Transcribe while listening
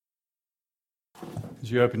As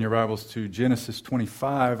you open your Bibles to Genesis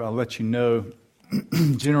 25, I'll let you know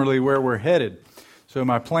generally where we're headed. So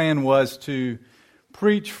my plan was to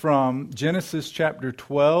preach from Genesis chapter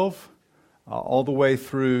 12 all the way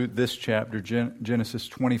through this chapter, Genesis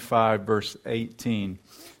 25, verse 18.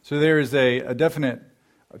 So there is a definite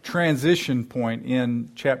transition point in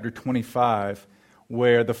chapter 25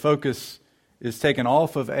 where the focus is taken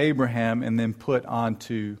off of Abraham and then put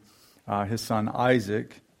onto his son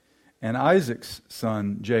Isaac, and Isaac's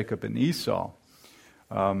son, Jacob and Esau.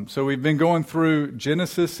 So we've been going through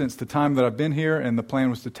Genesis since the time that I've been here, and the plan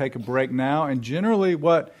was to take a break now. And generally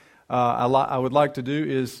what I would like to do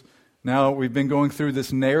is, now we've been going through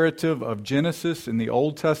this narrative of Genesis in the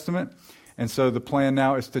Old Testament, and so the plan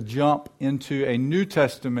now is to jump into a New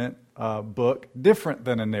Testament book different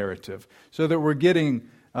than a narrative, so that we're getting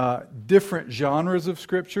different genres of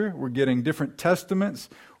Scripture, we're getting different testaments.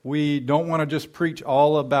 We don't want to just preach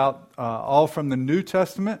all from the New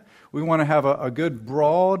Testament. We want to have a good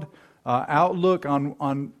broad outlook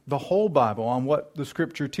on the whole Bible, on what the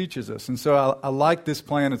Scripture teaches us. And so I like this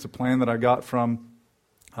plan. It's a plan that I got from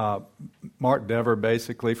Mark Dever,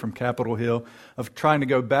 basically, from Capitol Hill, of trying to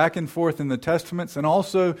go back and forth in the Testaments and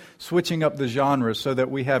also switching up the genres so that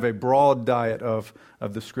we have a broad diet of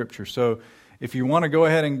the Scripture. So if you want to go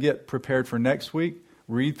ahead and get prepared for next week,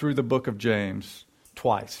 read through the book of James.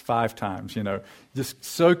 Twice, 5 times, Just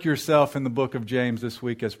soak yourself in the book of James this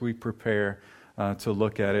week as we prepare to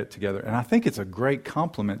look at it together. And I think it's a great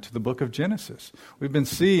complement to the book of Genesis. We've been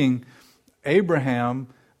seeing Abraham,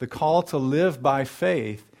 the call to live by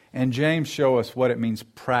faith, and James show us what it means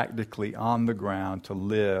practically on the ground to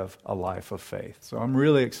live a life of faith. So I'm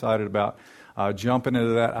really excited about jumping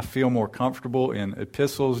into that. I feel more comfortable in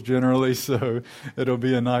epistles generally, so it'll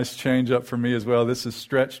be a nice change up for me as well. This has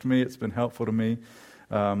stretched me. It's been helpful to me,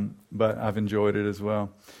 but I've enjoyed it as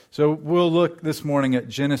well. So we'll look this morning at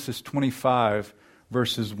Genesis 25,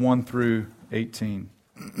 verses 1 through 18.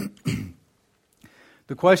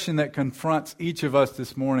 The question that confronts each of us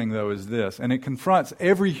this morning, though, is this, and it confronts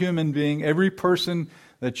every human being, every person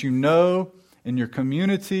that you know, in your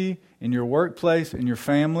community, in your workplace, in your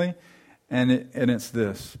family, and it's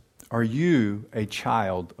this: are you a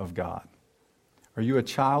child of God? Are you a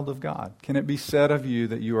child of God? Can it be said of you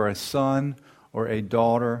that you are a son or a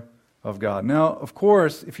daughter of God? Now, of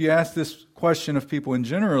course, if you ask this question of people in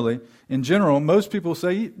general, most people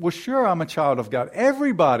say, well, sure, I'm a child of God.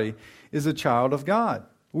 Everybody is a child of God.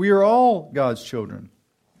 We are all God's children.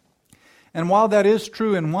 And while that is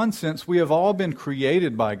true in one sense, we have all been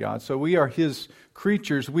created by God. So we are His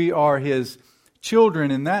creatures. We are His children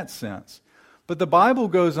in that sense. But the Bible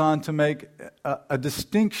goes on to make a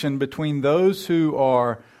distinction between those who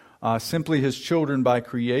are simply His children by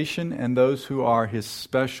creation and those who are His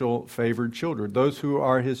special favored children, those who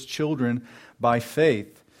are His children by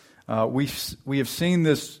faith. We have seen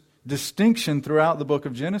this distinction throughout the book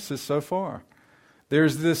of Genesis so far.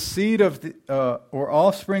 There's this seed of or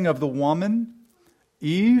offspring of the woman,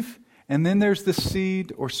 Eve, and then there's the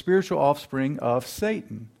seed or spiritual offspring of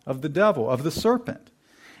Satan, of the devil, of the serpent.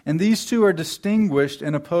 And these two are distinguished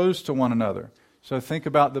and opposed to one another. So think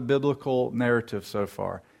about the biblical narrative so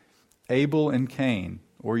far. Abel and Cain,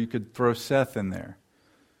 or you could throw Seth in there.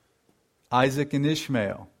 Isaac and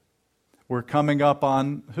Ishmael. We're coming up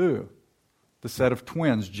on who? The set of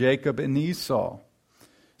twins, Jacob and Esau.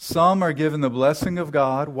 Some are given the blessing of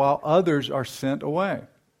God while others are sent away.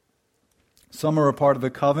 Some are a part of the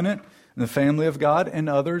covenant and the family of God, and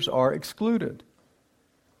others are excluded.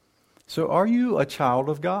 So are you a child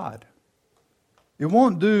of God? It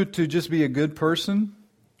won't do to just be a good person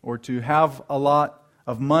or to have a lot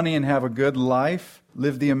of money and have a good life,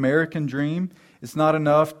 live the American dream. It's not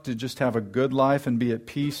enough to just have a good life and be at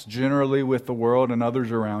peace generally with the world and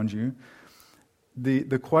others around you.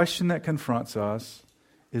 The question that confronts us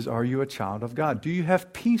is, are you a child of God? Do you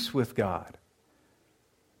have peace with God?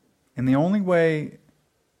 And the only way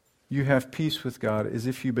you have peace with God is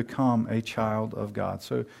if you become a child of God.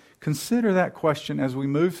 So consider that question as we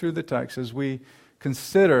move through the text, as we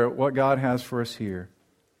consider what God has for us here.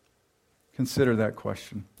 Consider that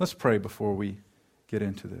question. Let's pray before we get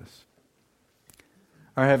into this.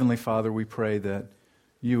 Our Heavenly Father, we pray that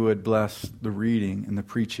you would bless the reading and the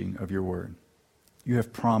preaching of your word. You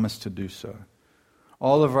have promised to do so.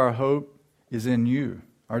 All of our hope is in you.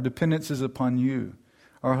 Our dependence is upon you.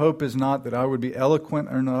 Our hope is not that I would be eloquent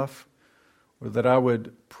enough or that I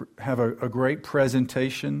would have a great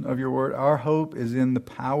presentation of your word. Our hope is in the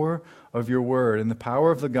power of your word and the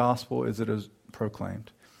power of the gospel as it is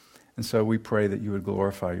proclaimed. And so we pray that you would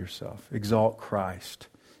glorify yourself, exalt Christ,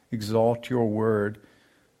 exalt your word,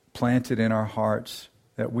 plant it in our hearts,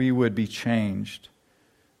 that we would be changed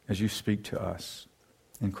as you speak to us.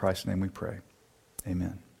 In Christ's name we pray.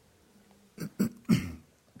 Amen.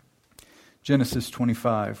 Genesis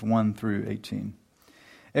 25, 1 through 18.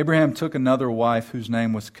 Abraham took another wife whose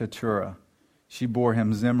name was Keturah. She bore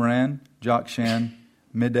him Zimran, Jokshan,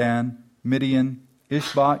 Midian,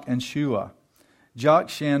 Ishbak, and Shua.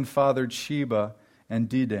 Jokshan fathered Sheba and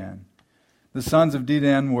Dedan. The sons of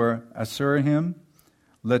Dedan were Asurahim,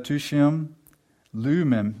 Letushim,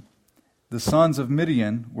 Lumim. The sons of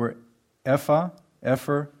Midian were Ephah,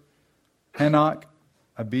 Epher, Hanok,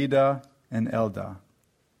 Abidah, and Eldah.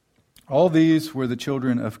 All these were the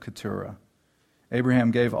children of Keturah.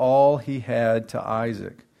 Abraham gave all he had to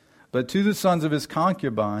Isaac. But to the sons of his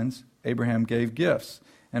concubines, Abraham gave gifts.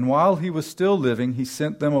 And while he was still living, he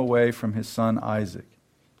sent them away from his son Isaac,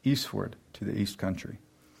 eastward to the east country.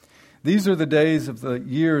 These are the days of the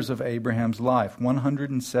years of Abraham's life,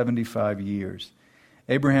 175 years.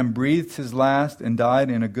 Abraham breathed his last and died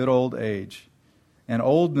in a good old age, an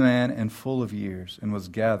old man and full of years, and was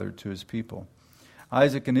gathered to his people.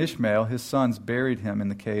 Isaac and Ishmael, his sons, buried him in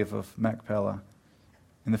the cave of Machpelah,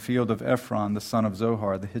 in the field of Ephron, the son of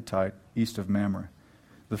Zohar, the Hittite, east of Mamre,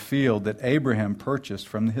 the field that Abraham purchased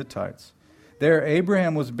from the Hittites. There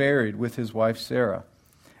Abraham was buried with his wife Sarah.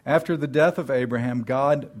 After the death of Abraham,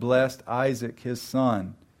 God blessed Isaac, his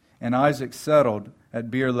son, and Isaac settled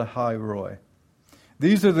at Beer-lahai-roi.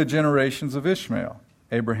 These are the generations of Ishmael,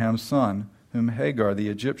 Abraham's son, whom Hagar the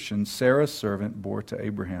Egyptian, Sarah's servant, bore to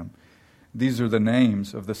Abraham. These are the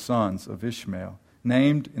names of the sons of Ishmael,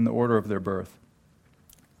 named in the order of their birth.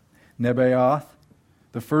 Nebaioth,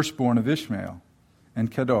 the firstborn of Ishmael, and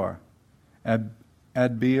Kedar,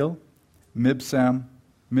 Adbeel, Mibsam,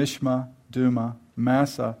 Mishma, Duma,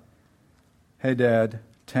 Massa, Hadad,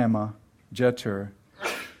 Tema, Jetur,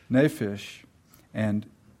 Naphish, and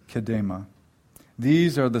Kedema.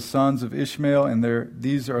 These are the sons of Ishmael, and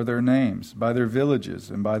these are their names, by their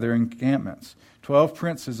villages and by their encampments, 12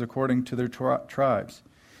 princes according to their tribes.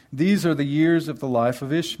 These are the years of the life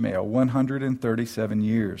of Ishmael, 137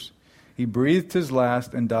 years. He breathed his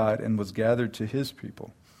last and died and was gathered to his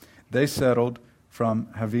people. They settled from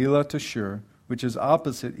Havilah to Shur, which is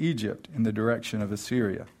opposite Egypt in the direction of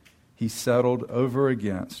Assyria. He settled over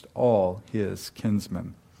against all his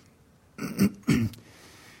kinsmen. In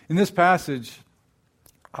this passage,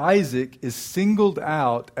 Isaac is singled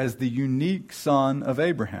out as the unique son of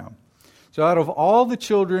Abraham. So out of all the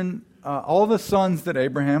children, all the sons that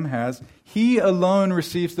Abraham has, he alone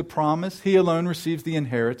receives the promise, he alone receives the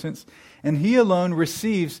inheritance, and he alone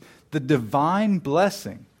receives the divine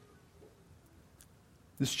blessing.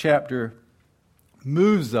 This chapter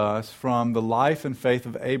moves us from the life and faith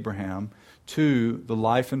of Abraham to the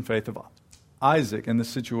life and faith of Isaac and the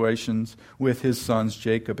situations with his sons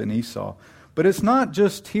Jacob and Esau. But it's not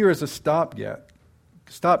just here as a stopgap.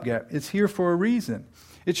 It's here for a reason.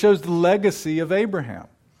 It shows the legacy of Abraham.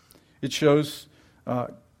 It shows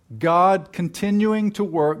God continuing to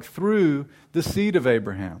work through the seed of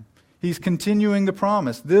Abraham. He's continuing the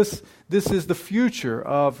promise. This is the future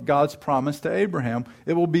of God's promise to Abraham.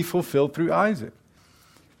 It will be fulfilled through Isaac.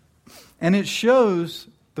 And it shows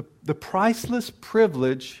the priceless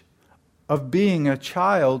privilege of being a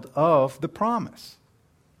child of the promise.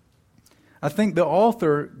 I think the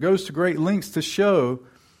author goes to great lengths to show,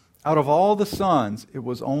 out of all the sons, it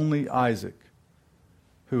was only Isaac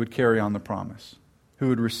who would carry on the promise, who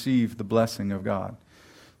would receive the blessing of God.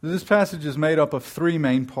 This passage is made up of three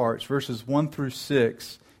main parts. Verses 1 through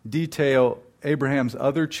 6 detail Abraham's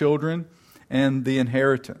other children and the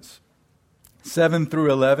inheritance. 7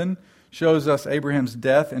 through 11 shows us Abraham's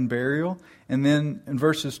death and burial. And then in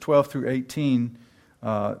verses 12 through 18,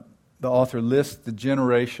 the author lists the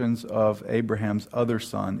generations of Abraham's other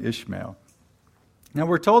son, Ishmael. Now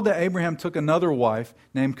we're told that Abraham took another wife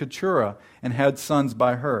named Keturah and had sons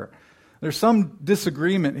by her. There's some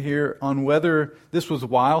disagreement here on whether this was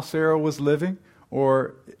while Sarah was living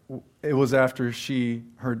or it was after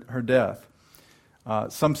her death.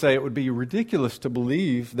 Some say it would be ridiculous to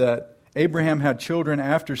believe that Abraham had children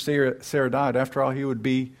after Sarah died. After all, he would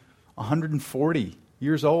be 140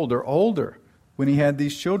 years old or older when he had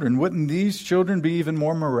these children. Wouldn't these children be even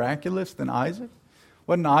more miraculous than Isaac?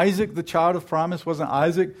 Wasn't Isaac the child of promise? Wasn't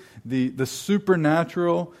Isaac the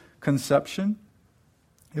supernatural conception?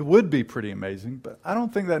 It would be pretty amazing, but I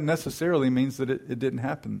don't think that necessarily means that it didn't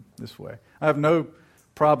happen this way. I have no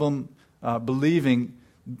problem believing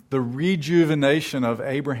the rejuvenation of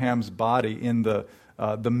Abraham's body in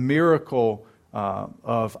the miracle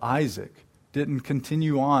of Isaac didn't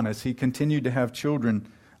continue on as he continued to have children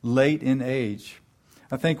late in age.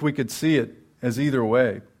 I think we could see it as either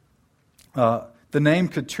way. The The name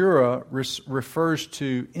Keturah refers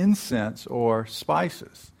to incense or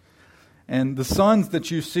spices. And the sons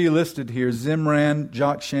that you see listed here, Zimran,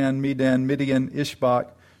 Jokshan, Medan, Midian,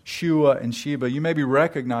 Ishbak, Shua, and Sheba, you maybe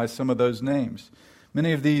recognize some of those names.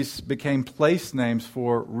 Many of these became place names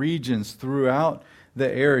for regions throughout the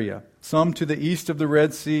area. Some to the east of the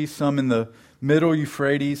Red Sea, some in the middle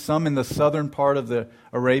Euphrates, some in the southern part of the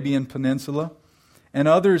Arabian Peninsula, and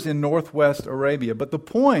others in northwest Arabia. But the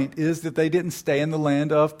point is that they didn't stay in the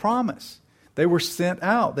land of promise. They were sent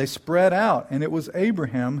out. They spread out, and it was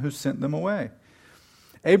Abraham who sent them away.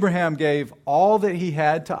 Abraham gave all that he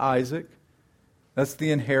had to Isaac. That's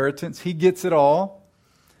the inheritance. He gets it all.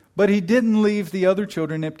 But he didn't leave the other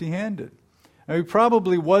children empty-handed. Now, he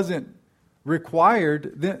probably wasn't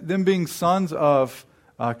required, them being sons of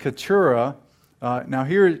Keturah. Now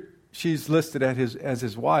here she's listed as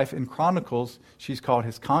his wife. In Chronicles, she's called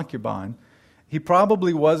his concubine. He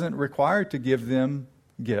probably wasn't required to give them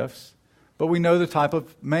gifts, but we know the type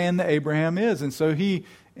of man that Abraham is. And so he,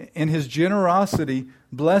 in his generosity,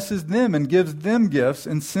 blesses them and gives them gifts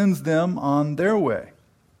and sends them on their way.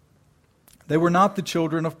 They were not the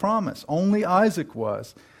children of promise. Only Isaac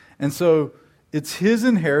was. And so it's his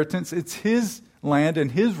inheritance, it's his land,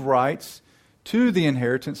 and his rights to the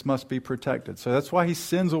inheritance must be protected. So that's why he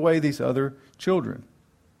sends away these other children.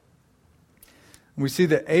 We see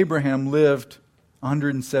that Abraham lived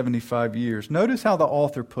 175 years. Notice how the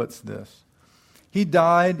author puts this. He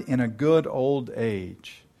died in a good old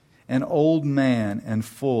age, an old man and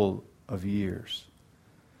full of years.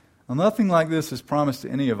 Now, nothing like this is promised to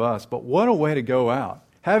any of us, but what a way to go out.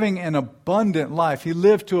 Having an abundant life. He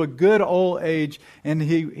lived to a good old age, and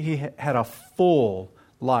he had a full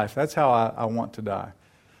life. That's how I want to die.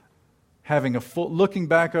 Having a full, looking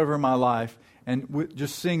back over my life and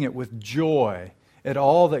just seeing it with joy at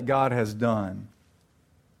all that God has done.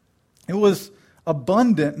 It was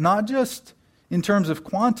abundant, not just in terms of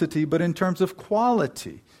quantity, but in terms of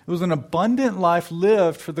quality. It was an abundant life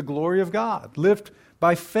lived for the glory of God, lived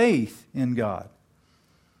by faith in God.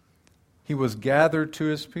 He was gathered to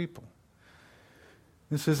his people.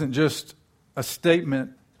 This isn't just a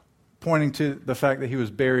statement pointing to the fact that he was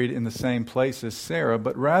buried in the same place as Sarah,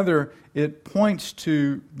 but rather it points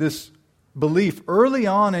to this belief early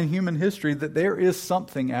on in human history that there is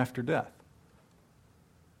something after death.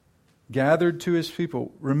 Gathered to his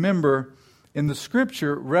people. Remember, in the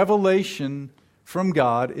Scripture, revelation from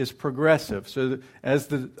God is progressive. So as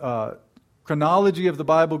the chronology of the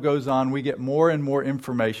Bible goes on, we get more and more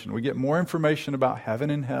information. We get more information about heaven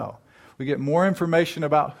and hell. We get more information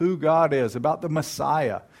about who God is, about the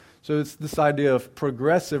Messiah. So it's this idea of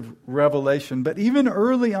progressive revelation. But even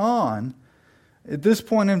early on, at this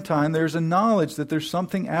point in time, there's a knowledge that there's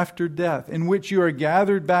something after death in which you are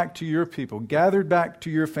gathered back to your people, gathered back to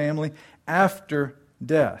your family after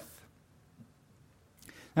death.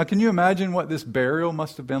 Now, can you imagine what this burial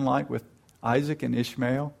must have been like with Isaac and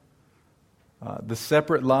Ishmael? The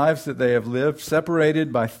separate lives that they have lived,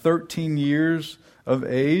 separated by 13 years of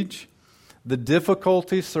age, the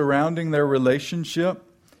difficulties surrounding their relationship.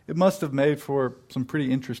 It must have made for some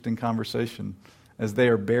pretty interesting conversation as they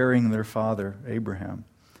are burying their father, Abraham.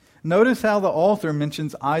 Notice how the author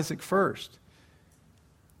mentions Isaac first.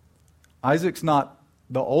 Isaac's not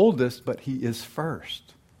the oldest, but he is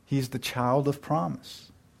first. He's the child of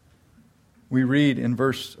promise. We read in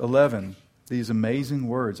verse 11 these amazing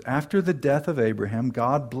words. After the death of Abraham,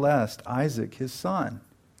 God blessed Isaac, his son.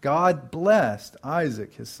 God blessed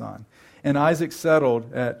Isaac, his son. And Isaac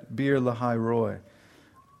settled at Beer Lahai Roi.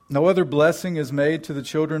 No other blessing is made to the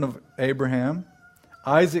children of Abraham.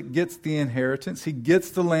 Isaac gets the inheritance. He gets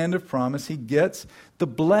the land of promise. He gets the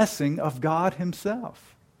blessing of God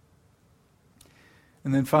himself.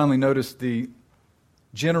 And then finally, notice the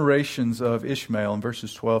generations of Ishmael in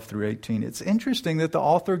verses 12 through 18. It's interesting that the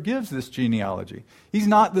author gives this genealogy. He's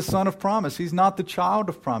not the son of promise. He's not the child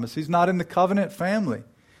of promise. He's not in the covenant family.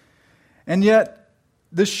 And yet,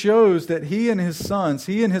 this shows that he and his sons,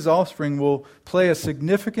 he and his offspring will play a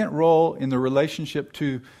significant role in the relationship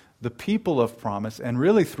to the people of promise and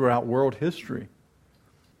really throughout world history.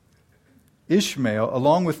 Ishmael,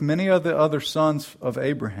 along with many of the other sons of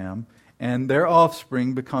Abraham, and their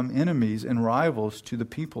offspring become enemies and rivals to the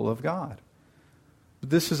people of God.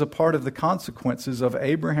 But this is a part of the consequences of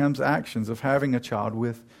Abraham's actions of having a child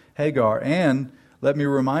with Hagar. And let me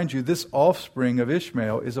remind you, this offspring of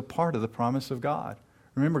Ishmael is a part of the promise of God.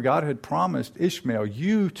 Remember, God had promised Ishmael,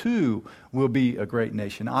 you too will be a great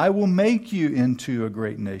nation. I will make you into a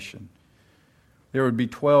great nation. There would be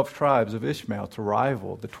 12 tribes of Ishmael to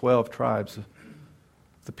rival the 12 tribes of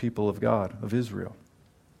the people of God, of Israel.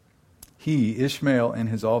 He, Ishmael, and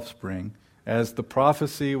his offspring, as the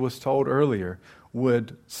prophecy was told earlier,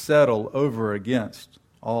 would settle over against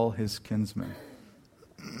all his kinsmen.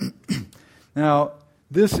 Now,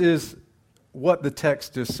 this is what the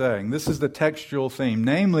text is saying. This is the textual theme,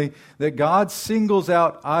 namely that God singles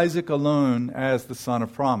out Isaac alone as the son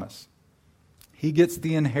of promise. He gets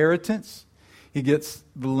the inheritance, he gets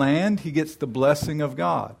the land, he gets the blessing of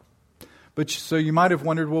God. But so you might have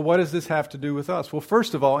wondered, well, what does this have to do with us? Well,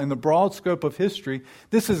 first of all, in the broad scope of history,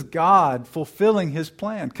 this is God fulfilling his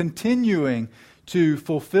plan, continuing to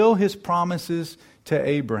fulfill his promises to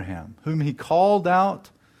Abraham, whom he called out,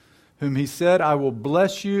 whom he said, I will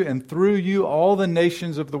bless you, and through you all the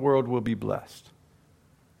nations of the world will be blessed.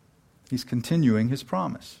 He's continuing his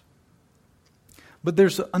promise. But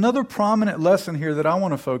there's another prominent lesson here that I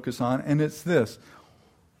want to focus on, and it's this.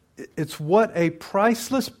 It's what a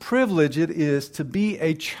priceless privilege it is to be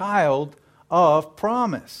a child of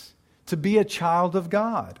promise, to be a child of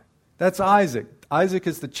God. That's Isaac. Isaac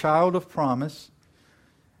is the child of promise.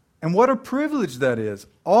 And what a privilege that is.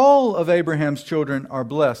 All of Abraham's children are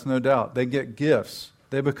blessed, no doubt. They get gifts.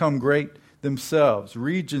 They become great themselves.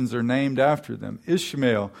 Regions are named after them.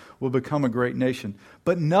 Ishmael will become a great nation.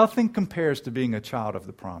 But nothing compares to being a child of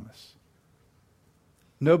the promise.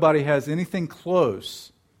 Nobody has anything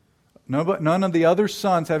close. None of the other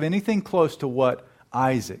sons have anything close to what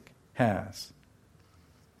Isaac has.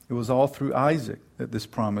 It was all through Isaac that this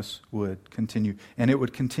promise would continue. And it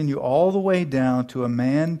would continue all the way down to a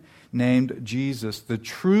man named Jesus, the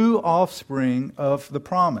true offspring of the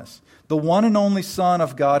promise, the one and only Son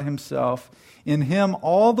of God himself. In him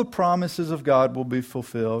all the promises of God will be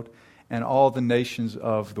fulfilled, and all the nations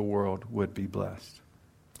of the world would be blessed.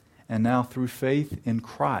 And now through faith in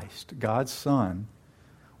Christ, God's Son,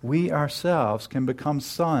 we ourselves can become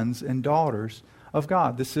sons and daughters of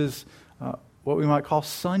God. This is what we might call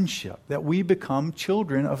sonship, that we become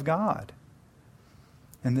children of God.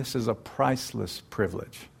 And this is a priceless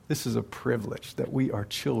privilege. This is a privilege that we are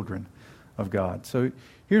children of God. So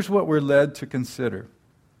here's what we're led to consider.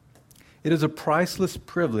 It is a priceless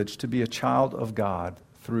privilege to be a child of God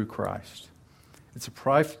through Christ. It's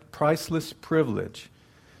a priceless privilege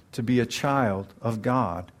to be a child of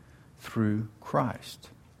God through Christ.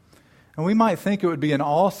 And we might think it would be an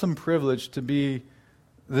awesome privilege to be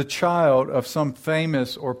the child of some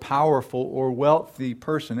famous or powerful or wealthy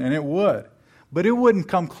person, and it would. But it wouldn't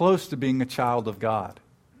come close to being a child of God.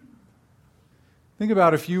 Think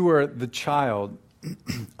about if you were the child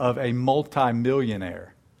of a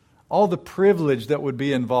multimillionaire. All the privilege that would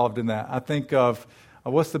be involved in that. I think of,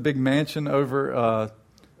 what's the big mansion over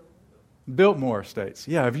Biltmore Estates?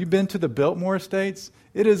 Yeah, have you been to the Biltmore Estates?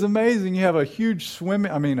 It is amazing. You have a huge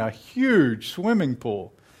swimming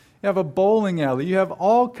pool. You have a bowling alley. You have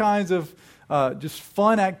all kinds of just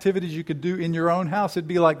fun activities you could do in your own house. It'd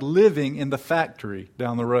be like living in the factory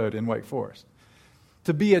down the road in Wake Forest.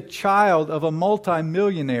 To be a child of a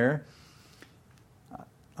multimillionaire,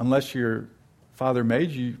 unless your father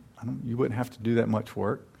made you, you wouldn't have to do that much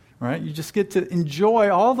work, right? You just get to enjoy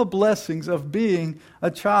all the blessings of being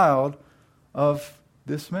a child of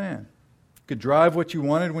this man. You could drive what you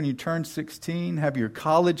wanted when you turned 16, have your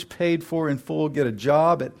college paid for in full, get a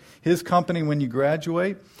job at his company when you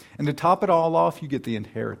graduate, and to top it all off, you get the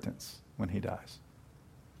inheritance when he dies.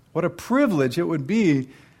 What a privilege it would be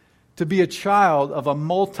to be a child of a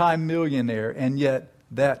multimillionaire, and yet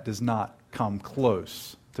that does not come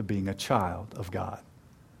close to being a child of God.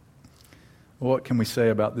 What can we say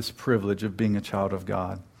about this privilege of being a child of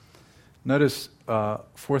God? Notice 4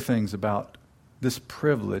 things about this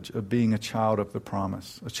privilege of being a child of the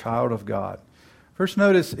promise, a child of God. First,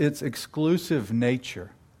 notice its exclusive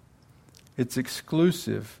nature. It's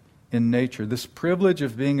exclusive in nature. This privilege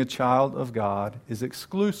of being a child of God is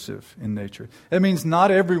exclusive in nature. That means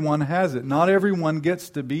not everyone has it. Not everyone gets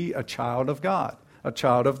to be a child of God, a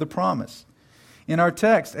child of the promise. In our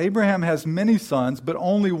text, Abraham has many sons, but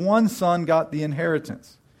only one son got the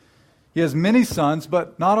inheritance. He has many sons,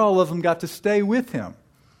 but not all of them got to stay with him.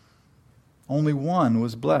 Only one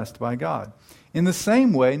was blessed by God. In the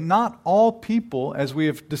same way, not all people, as we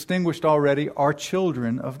have distinguished already, are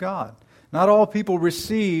children of God. Not all people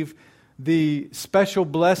receive the special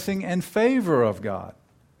blessing and favor of God.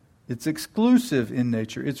 It's exclusive in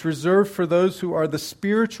nature. It's reserved for those who are the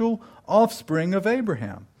spiritual offspring of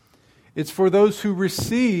Abraham. It's for those who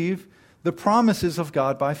receive the promises of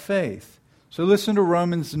God by faith. So listen to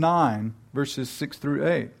Romans 9, verses 6 through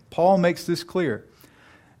 8. Paul makes this clear.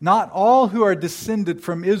 Not all who are descended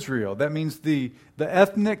from Israel, that means the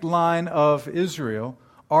ethnic line of Israel,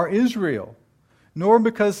 are Israel, nor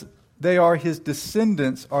because they are his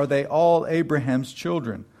descendants are they all Abraham's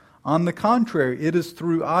children. On the contrary, it is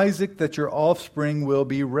through Isaac that your offspring will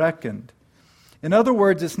be reckoned. In other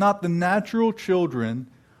words, it's not the natural children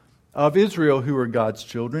of Israel who are God's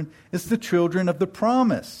children. It's the children of the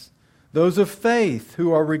promise, those of faith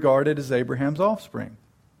who are regarded as Abraham's offspring.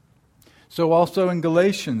 So also in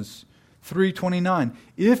Galatians 3:29,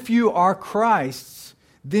 if you are Christ's,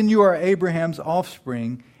 then you are Abraham's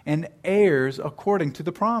offspring and heirs according to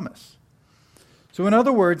the promise. So in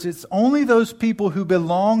other words, it's only those people who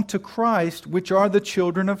belong to Christ which are the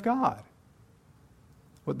children of God.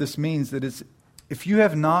 What this means that is, if you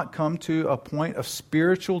have not come to a point of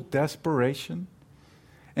spiritual desperation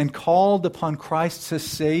and called upon Christ to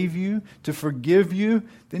save you, to forgive you,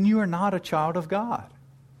 then you are not a child of God.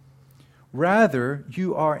 Rather,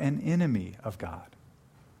 you are an enemy of God.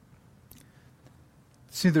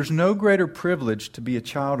 See, there's no greater privilege to be a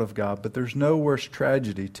child of God, but there's no worse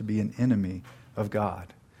tragedy to be an enemy of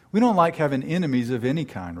God. We don't like having enemies of any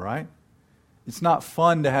kind, right? It's not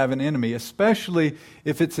fun to have an enemy, especially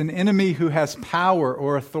if it's an enemy who has power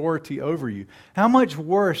or authority over you. How much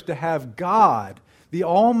worse to have God, the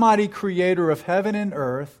almighty creator of heaven and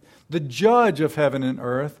earth, the judge of heaven and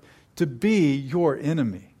earth, to be your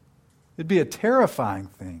enemy. It'd be a terrifying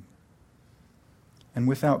thing. And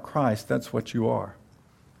without Christ, that's what you are.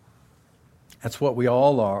 That's what we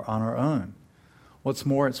all are on our own. What's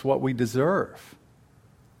more, it's what we deserve.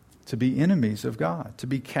 To be enemies of God. To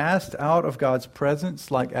be cast out of God's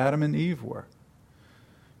presence like Adam and Eve were.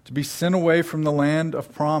 To be sent away from the land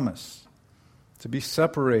of promise. To be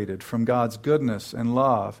separated from God's goodness and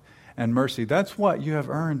love and mercy. That's what you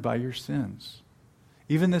have earned by your sins.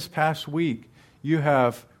 Even this past week, you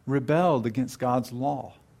have rebelled against God's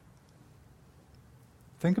law.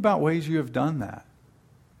 Think about ways you have done that.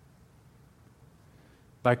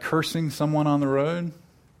 By cursing someone on the road,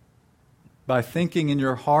 by thinking in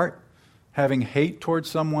your heart, having hate towards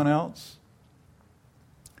someone else,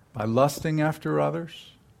 by lusting after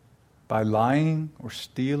others, by lying or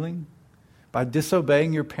stealing, by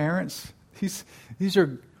disobeying your parents. This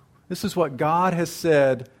is what God has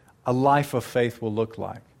said a life of faith will look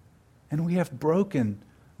like. And we have broken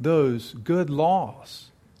those good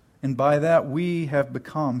laws. And by that we have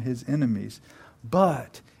become His enemies.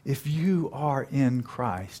 But if you are in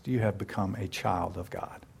Christ, you have become a child of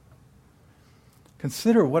God.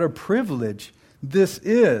 Consider what a privilege this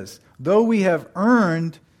is. Though we have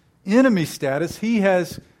earned enemy status, He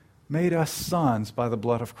has made us sons by the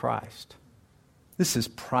blood of Christ. This is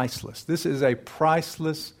priceless. This is a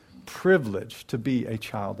priceless privilege to be a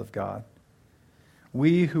child of God.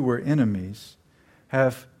 We who were enemies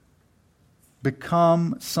have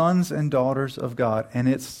become sons and daughters of God, and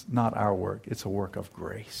it's not our work. It's a work of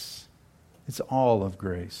grace. It's all of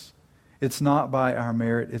grace. It's not by our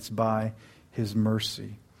merit. It's by His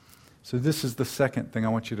mercy. So this is the second thing I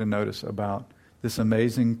want you to notice about this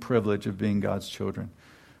amazing privilege of being God's children.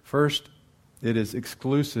 First, it is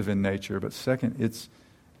exclusive in nature, but second, it's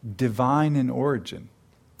divine in origin.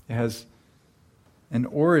 It has an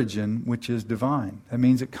origin which is divine. That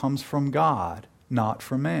means it comes from God, not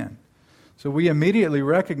from man. So we immediately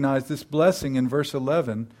recognize this blessing in verse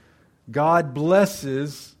 11. God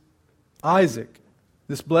blesses Isaac.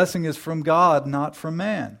 This blessing is from God, not from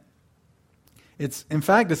man. In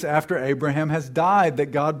fact, it's after Abraham has died that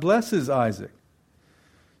God blesses Isaac.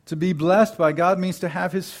 To be blessed by God means to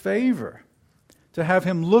have His favor, to have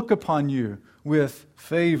Him look upon you with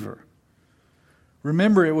favor.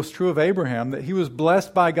 Remember, it was true of Abraham that he was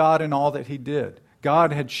blessed by God in all that he did.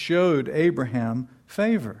 God had showed Abraham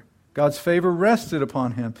favor. God's favor rested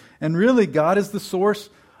upon him. And really, God is the source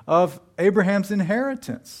of Abraham's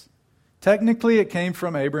inheritance. Technically, it came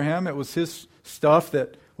from Abraham. It was his stuff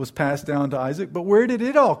that was passed down to Isaac. But where did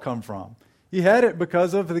it all come from? He had it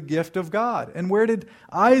because of the gift of God. And where did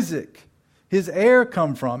Isaac, his heir,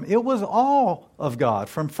 come from? It was all of God,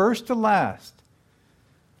 from first to last.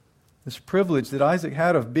 This privilege that Isaac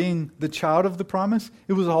had of being the child of the promise,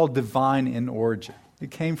 it was all divine in origin. It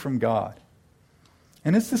came from God.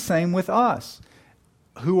 And it's the same with us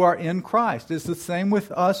who are in Christ. It's the same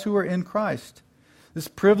with us who are in Christ. This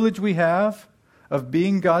privilege we have of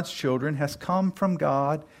being God's children has come from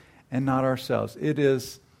God and not ourselves. It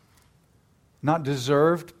is not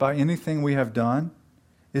deserved by anything we have done.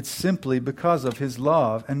 It's simply because of His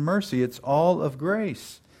love and mercy. It's all of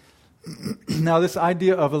grace. Now, this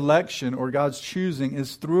idea of election or God's choosing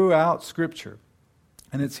is throughout Scripture.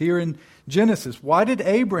 And it's here in Genesis. Why did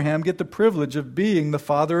Abraham get the privilege of being the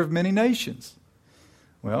father of many nations?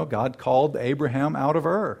 Well, God called Abraham out of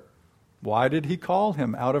Ur. Why did He call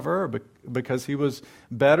him out of Ur? Because he was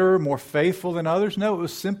better, more faithful than others? No, it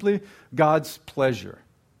was simply God's pleasure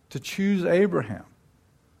to choose Abraham.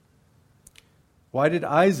 Why did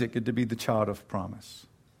Isaac get to be the child of promise?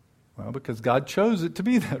 Well, because God chose it to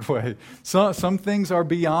be that way. Some things are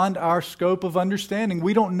beyond our scope of understanding.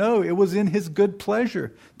 We don't know. It was in His good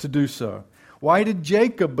pleasure to do so. Why did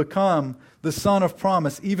Jacob become the son of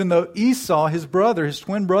promise, even though Esau, his brother, his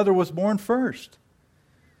twin brother, was born first?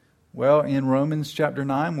 Well, in Romans chapter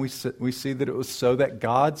 9, we see that it was so that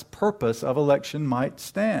God's purpose of election might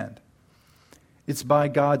stand. It's by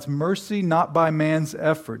God's mercy, not by man's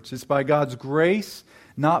efforts. It's by God's grace,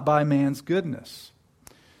 not by man's goodness.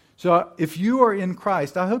 So if you are in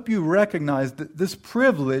Christ, I hope you recognize that this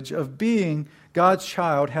privilege of being God's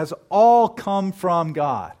child has all come from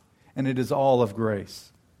God, and it is all of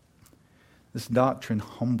grace. This doctrine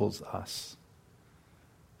humbles us.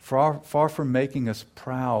 Far from making us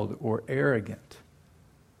proud or arrogant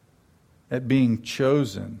at being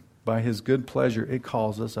chosen by His good pleasure, it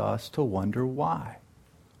causes us to wonder why.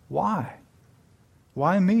 Why?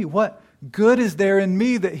 Why me? What good is there in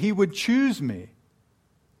me that He would choose me?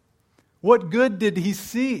 What good did He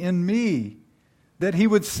see in me that He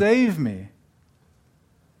would save me?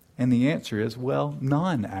 And the answer is, well,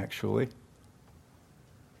 none, actually.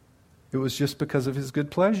 It was just because of His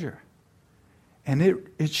good pleasure. And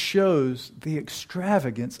it shows the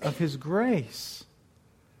extravagance of His grace.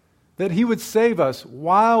 That He would save us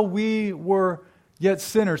while we were yet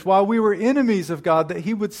sinners, while we were enemies of God, that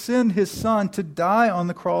He would send His Son to die on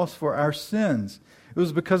the cross for our sins. It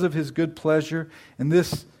was because of His good pleasure, and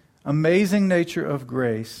this amazing nature of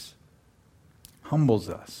grace humbles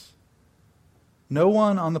us. No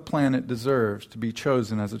one on the planet deserves to be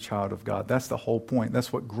chosen as a child of God. That's the whole point.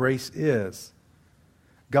 That's what grace is.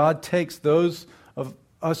 God takes those of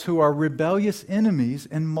us who are rebellious enemies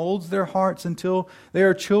and molds their hearts until they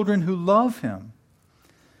are children who love Him.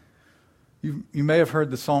 You may have heard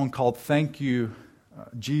the song called Thank You,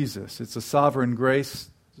 Jesus. It's a sovereign grace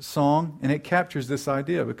song, and it captures this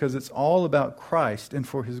idea because it's all about Christ and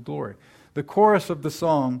for His glory. The chorus of the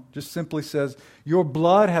song just simply says, "Your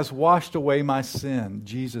blood has washed away my sin.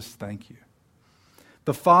 Jesus, thank you."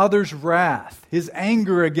 The Father's wrath, His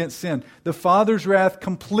anger against sin, the Father's wrath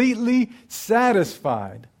completely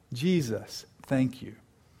satisfied. Jesus, thank you.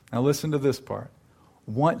 Now listen to this part.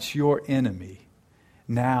 Once your enemy,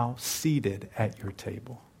 now seated at your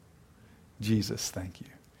table. Jesus, thank you.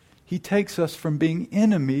 He takes us from being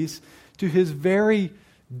enemies to His very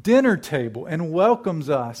dinner table and welcomes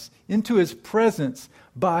us into His presence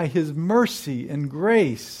by His mercy and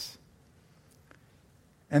grace.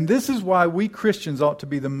 And this is why we Christians ought to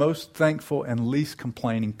be the most thankful and least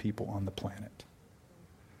complaining people on the planet.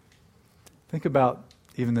 Think about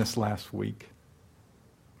even this last week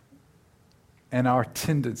and our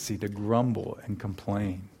tendency to grumble and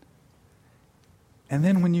complain. And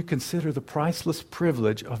then when you consider the priceless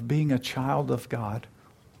privilege of being a child of God,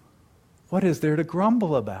 what is there to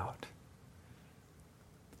grumble about?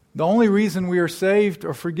 The only reason we are saved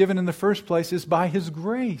or forgiven in the first place is by His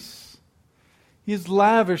grace. He has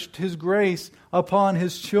lavished His grace upon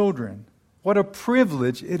His children. What a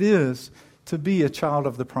privilege it is to be a child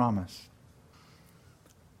of the promise.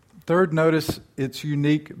 Third, notice its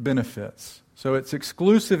unique benefits. So it's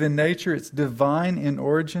exclusive in nature, it's divine in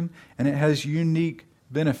origin, and it has unique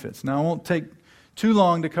benefits. Now, I won't take too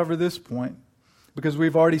long to cover this point because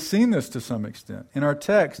we've already seen this to some extent. In our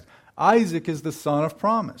text, Isaac is the son of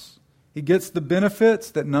promise. He gets the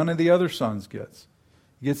benefits that none of the other sons gets.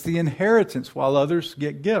 He gets the inheritance while others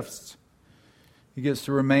get gifts. He gets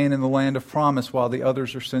to remain in the land of promise while the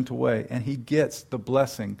others are sent away. And he gets the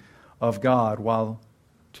blessing of God while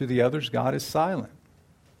to the others God is silent.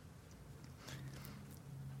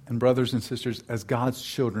 And brothers and sisters, as God's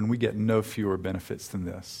children, we get no fewer benefits than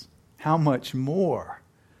this. How much more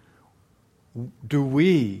do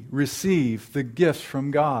we receive the gifts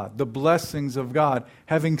from God, the blessings of God,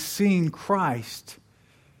 having seen Christ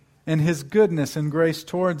and His goodness and grace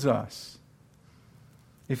towards us?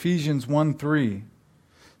 Ephesians 1:3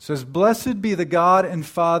 says, "Blessed be the God and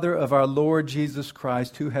Father of our Lord Jesus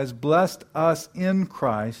Christ, who has blessed us in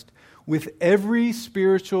Christ with every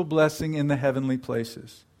spiritual blessing in the heavenly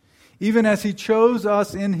places, even as He chose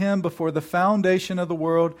us in Him before the foundation of the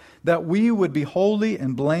world, that we would be holy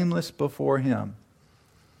and blameless before Him."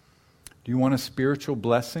 Do you want a spiritual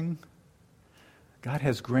blessing? God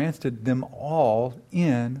has granted them all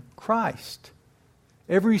in Christ.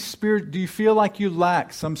 Every spirit, do you feel like you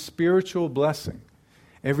lack some spiritual blessing?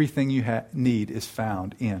 Everything you need is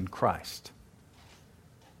found in Christ.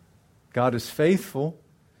 God is faithful,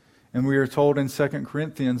 and we are told in 2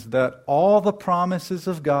 Corinthians that all the promises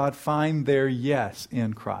of God find their yes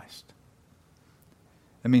in Christ.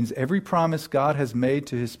 That means every promise God has made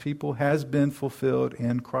to his people has been fulfilled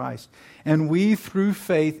in Christ. And we, through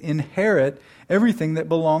faith, inherit everything that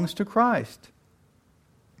belongs to Christ.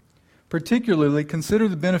 Particularly, consider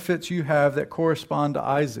the benefits you have that correspond to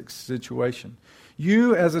Isaac's situation.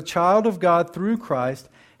 You, as a child of God through Christ,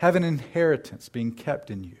 have an inheritance being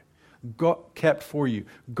kept in you, kept for you,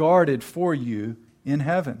 guarded for you in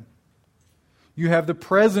heaven. You have the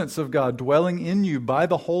presence of God dwelling in you by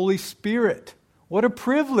the Holy Spirit. What a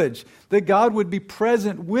privilege that God would be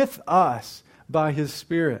present with us by His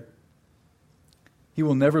Spirit. He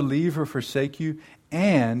will never leave or forsake you,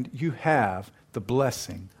 and you have the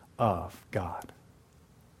blessing of God.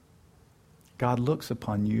 God looks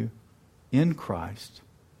upon you in Christ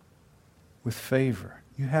with favor.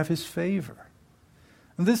 You have His favor.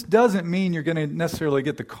 And this doesn't mean you're going to necessarily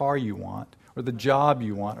get the car you want, or the job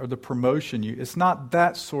you want, or the promotion it's not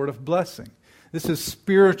that sort of blessing. This is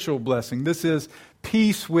spiritual blessing. This is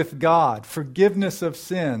peace with God, forgiveness of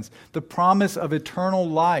sins, the promise of eternal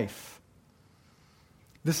life.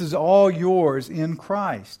 This is all yours in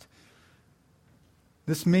Christ.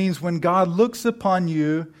 This means when God looks upon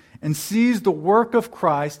you and sees the work of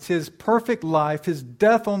Christ, His perfect life, His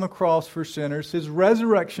death on the cross for sinners, His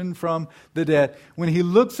resurrection from the dead, when He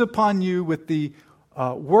looks upon you with the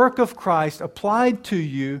work of Christ applied to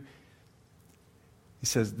you, He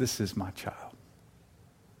says, "This is my child,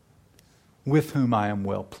 with whom I am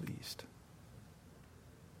well pleased.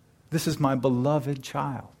 This is my beloved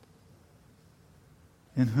child,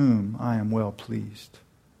 in whom I am well pleased."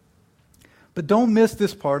 But don't miss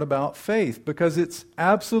this part about faith, because it's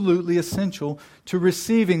absolutely essential to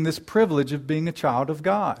receiving this privilege of being a child of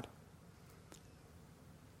God.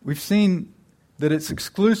 We've seen that it's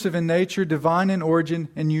exclusive in nature, divine in origin,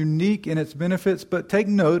 and unique in its benefits, but take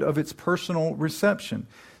note of its personal reception.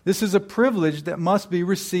 This is a privilege that must be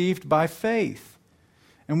received by faith.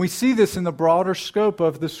 And we see this in the broader scope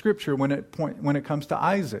of the Scripture when it comes to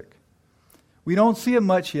Isaac. We don't see it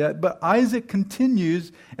much yet, but Isaac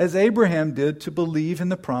continues, as Abraham did, to believe in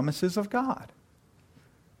the promises of God.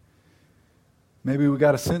 Maybe we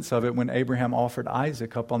got a sense of it when Abraham offered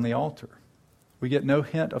Isaac up on the altar. We get no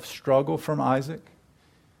hint of struggle from Isaac,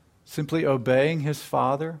 simply obeying his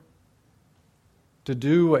father to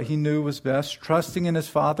do what he knew was best, trusting in his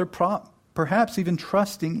father, perhaps even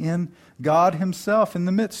trusting in God Himself in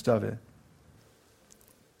the midst of it.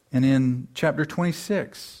 And in chapter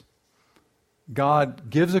 26, God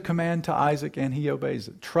gives a command to Isaac and he obeys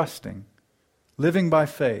it, trusting, living by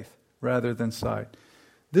faith rather than sight.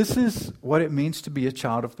 This is what it means to be a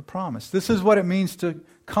child of the promise. This is what it means to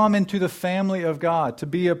come into the family of God, to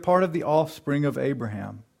be a part of the offspring of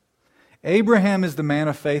Abraham. Abraham is the man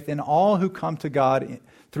of faith, and all who come to God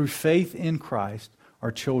through faith in Christ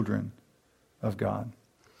are children of God.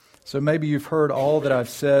 So maybe you've heard all that I've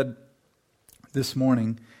said this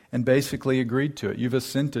morning and basically agreed to it. You've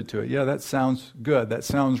assented to it. Yeah, that sounds good. That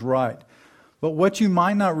sounds right. But what you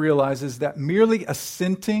might not realize is that merely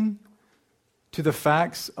assenting to the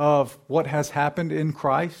facts of what has happened in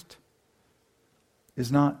Christ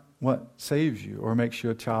is not what saves you or makes you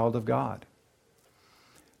a child of God.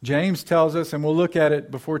 James tells us, and we'll look at it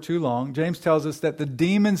before too long, James tells us that the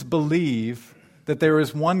demons believe that there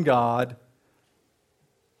is one God,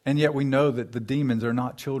 and yet we know that the demons are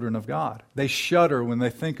not children of God. They shudder when they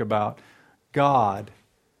think about God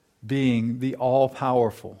being the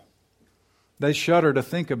all-powerful. They shudder to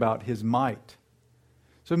think about His might.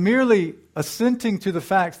 So merely assenting to the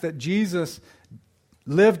facts that Jesus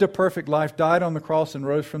lived a perfect life, died on the cross, and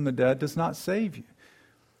rose from the dead does not save you.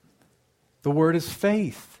 The word is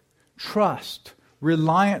faith, trust,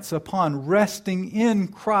 reliance upon, resting in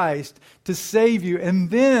Christ to save you, and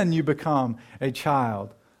then you become a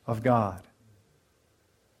child of God.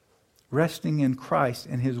 Resting in Christ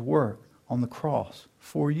and His work on the cross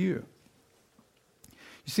for you.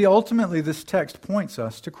 You see, ultimately this text points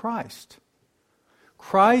us to Christ.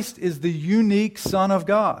 Christ is the unique Son of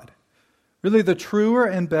God, really the truer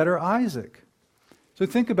and better Isaac. So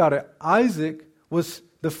think about it. Isaac was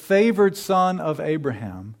the favored son of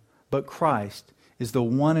Abraham, but Christ is the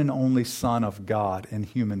one and only Son of God in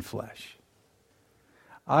human flesh.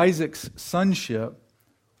 Isaac's sonship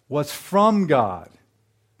was from God,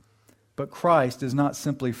 but Christ is not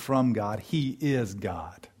simply from God, He is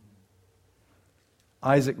God.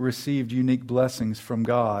 Isaac received unique blessings from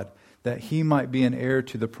God that he might be an heir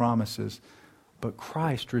to the promises, but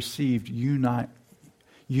Christ received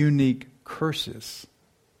unique curses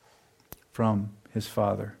from His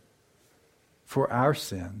Father for our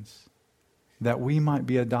sins, that we might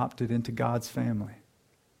be adopted into God's family.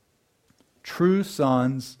 True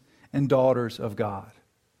sons and daughters of God.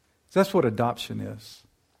 That's what adoption is.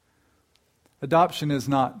 Adoption is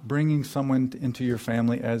not bringing someone into your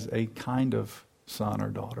family as a kind of son or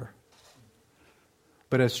daughter,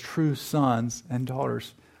 but as true sons and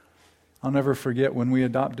daughters. I'll never forget when we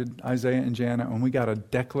adopted Isaiah and Janet, when we got a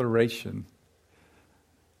declaration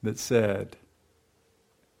that said,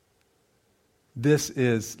 this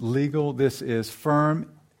is legal, this is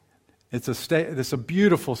firm. It's a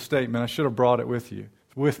beautiful statement. I should have brought it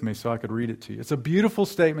with me so I could read it to you. It's a beautiful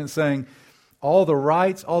statement saying all the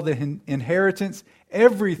rights, all the inheritance,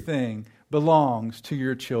 everything belongs to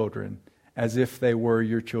your children as if they were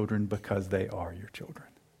your children because they are your children.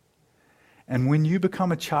 And when you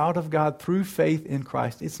become a child of God through faith in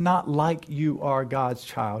Christ, it's not like you are God's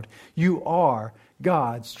child. You are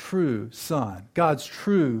God's true son, God's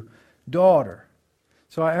true daughter.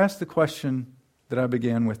 So I asked the question that I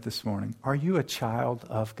began with this morning. Are you a child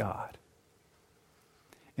of God?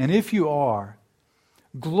 And if you are,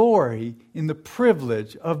 glory in the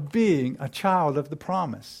privilege of being a child of the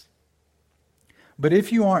promise. But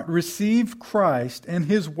if you aren't, receive Christ and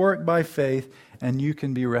His work by faith, and you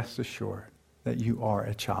can be rest assured that you are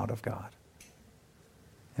a child of God.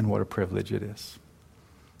 And what a privilege it is.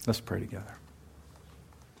 Let's pray together.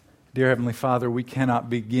 Dear Heavenly Father, we cannot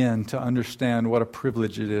begin to understand what a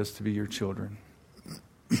privilege it is to be your children.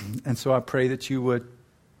 And so I pray that you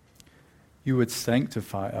would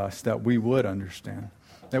sanctify us, that we would understand.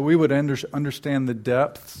 That we would understand the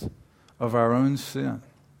depths of our own sin.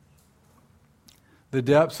 The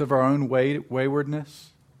depths of our own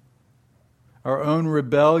waywardness. Our own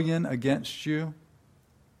rebellion against you.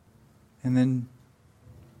 And then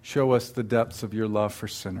show us the depths of your love for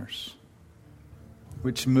sinners,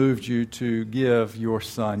 which moved you to give your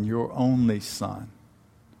Son, your only Son,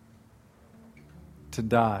 to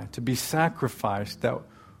die, to be sacrificed,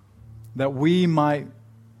 that we might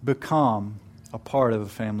become a part of the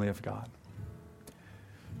family of God.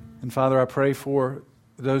 And Father, I pray for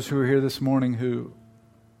those who are here this morning who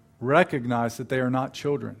recognize that they are not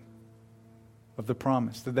children of the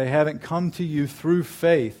promise, that they haven't come to you through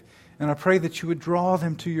faith. And I pray that you would draw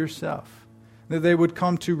them to yourself, that they would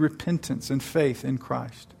come to repentance and faith in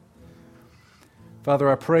Christ. Father,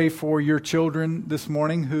 I pray for your children this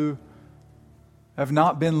morning who have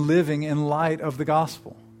not been living in light of the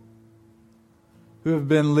gospel, who have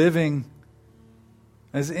been living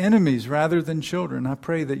as enemies rather than children. I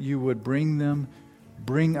pray that you would bring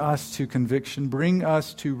us to conviction, bring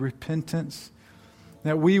us to repentance,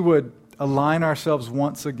 that we would align ourselves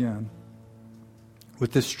once again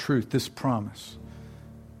with this truth, this promise,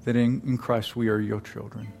 that in Christ we are your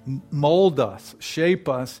children. Mold us, shape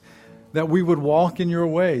us, that we would walk in your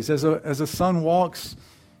ways. As a son walks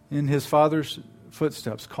in his father's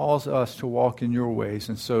footsteps, calls us to walk in your ways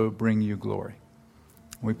and so bring you glory.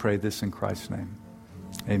 We pray this in Christ's name.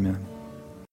 Amen.